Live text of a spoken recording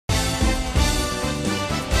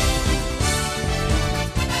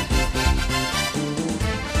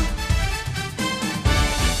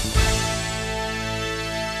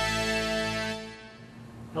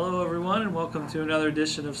welcome to another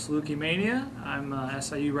edition of Salukimania. I'm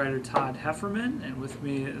SIU writer Todd Hefferman, and with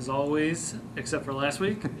me, as always, except for last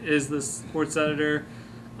week, is the sports editor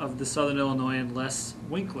of the Southern Illinoisan, Les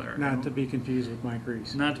Winkler. Not to be confused with Mike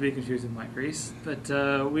Reese. Not to be confused with Mike Reese. But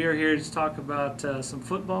we are here to talk about some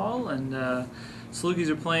football, and Salukis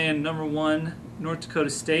are playing number 1 North Dakota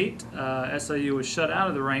State. SIU was shut out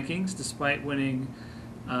of the rankings despite winning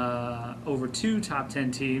over 2 top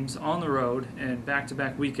 10 teams on the road and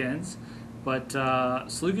back-to-back weekends. But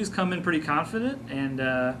Salukis come in pretty confident, and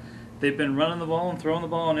they've been running the ball and throwing the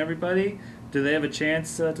ball on everybody. Do they have a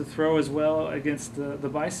chance to throw as well against the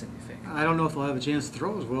Bison, you think? I don't know if they'll have a chance to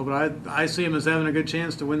throw as well, but I see them as having a good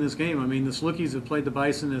chance to win this game. I mean, the Salukis have played the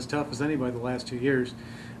Bison as tough as anybody the last 2 years.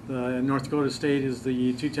 North Dakota State is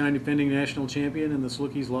the 2-time defending national champion, and the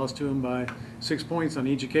Salukis lost to them by 6 points on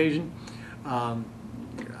each occasion.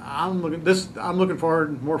 I'm looking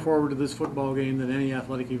more forward to this football game than any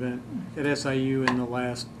athletic event at SIU in the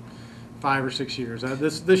last 5 or 6 years.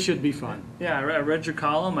 This should be fun. Yeah, I read your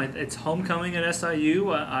column. It's homecoming at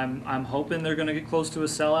SIU. I'm hoping they're going to get close to a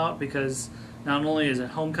sellout, because not only is it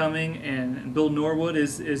homecoming, and Bill Norwood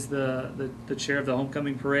is the chair of the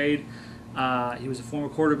homecoming parade. He was a former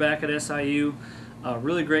quarterback at SIU.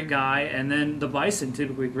 Really great guy, and then the Bison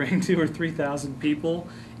typically bring 2,000 or 3,000 people,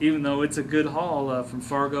 even though it's a good haul from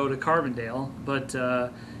Fargo to Carbondale. But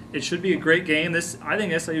it should be a great game. I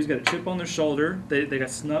think SIU's got a chip on their shoulder. They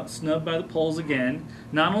got snubbed by the polls again.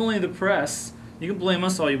 Not only the press, you can blame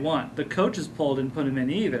us all you want. The coaches poll didn't put them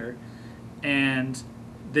in either, and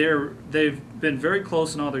they've been very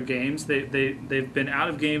close in all their games. They've been out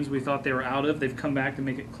of games we thought they were out of. They've come back to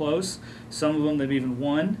make it close. Some of them they've even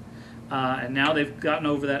won. And now they've gotten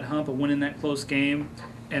over that hump of winning that close game,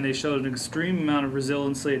 and they showed an extreme amount of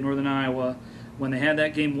resiliency at Northern Iowa. When they had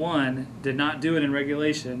that game won, did not do it in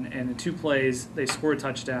regulation, and in 2 plays they scored a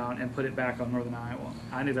touchdown and put it back on Northern Iowa.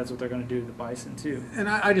 I think that's what they're going to do to the Bison too. And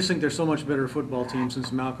I just think they're so much better football team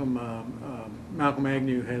since Malcolm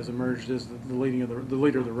Agnew has emerged as the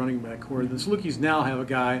leader of the running back corps. The Salukis now have a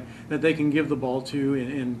guy that they can give the ball to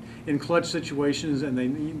in clutch situations, and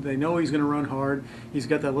they know he's going to run hard. He's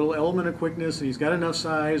got that little element of quickness, and he's got enough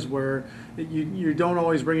size where you don't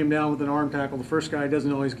always bring him down with an arm tackle. The first guy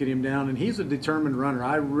doesn't always get him down, and he's a determined runner.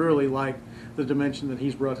 I really like the dimension that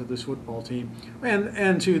he's brought to this football team,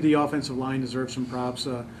 and to the offensive line deserves some props.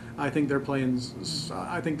 I think they're playing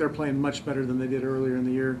much better than they did earlier in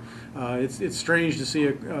the year. It's strange to see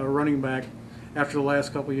a running back after the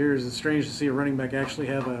last couple of years. It's strange to see a running back actually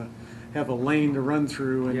have a lane to run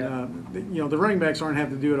through, and the running backs aren't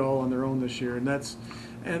having to do it all on their own this year, and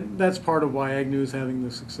that's part of why Agnew's having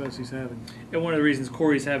the success he's having. And one of the reasons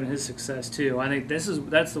Corey's having his success too. I think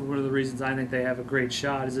that's one of the reasons I think they have a great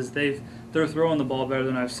shot is they're throwing the ball better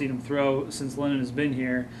than I've seen them throw since Lennon has been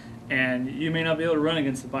here. And you may not be able to run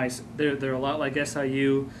against the Bison. They're a lot like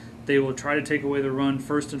SIU. They will try to take away the run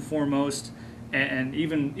first and foremost. And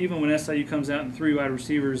even when SIU comes out in 3 wide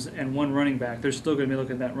receivers and 1 running back, they're still going to be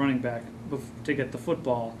looking at that running back to get the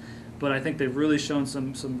football. But I think they've really shown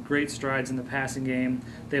some great strides in the passing game.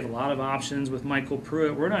 They have a lot of options with Michael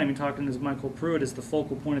Pruitt. We're not even talking as Michael Pruitt as the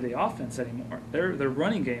focal point of the offense anymore. Their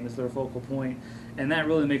running game is their focal point, and that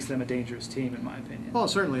really makes them a dangerous team, in my opinion. Well,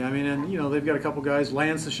 certainly. I mean, and they've got a couple guys.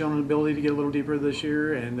 Lance has shown an ability to get a little deeper this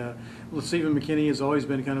year, and Stephen McKinney has always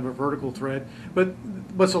been kind of a vertical threat. But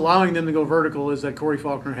what's allowing them to go vertical is that Corey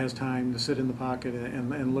Faulkner has time to sit in the pocket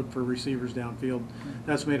and look for receivers downfield.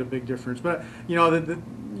 That's made a big difference. But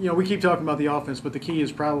we keep talking about the offense, but the key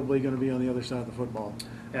is probably going to be on the other side of the football.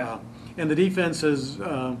 Yeah. And the defense has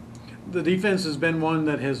been one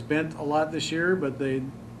that has bent a lot this year, but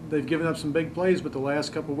they've given up some big plays. But the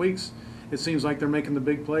last couple of weeks, it seems like they're making the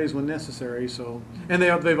big plays when necessary. So, and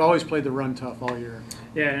they've always played the run tough all year.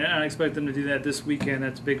 Yeah, and I expect them to do that this weekend.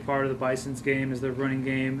 That's a big part of the Bison's game is their running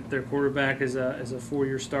game. Their quarterback is a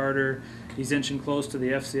 4-year starter. He's inching close to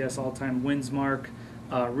the FCS all-time wins mark.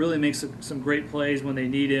 Really makes some great plays when they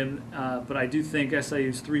need him. But I do think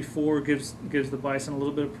SIU's 3-4 gives the Bison a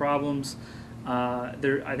little bit of problems. I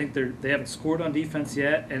think they haven't scored on defense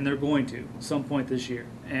yet, and they're going to at some point this year.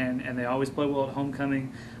 And they always play well at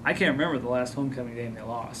homecoming. I can't remember the last homecoming game they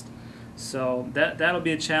lost. So that'll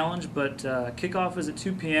be a challenge. But kickoff is at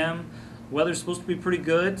 2 p.m. Weather's supposed to be pretty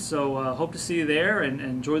good, so hope to see you there and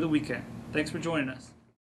enjoy the weekend. Thanks for joining us.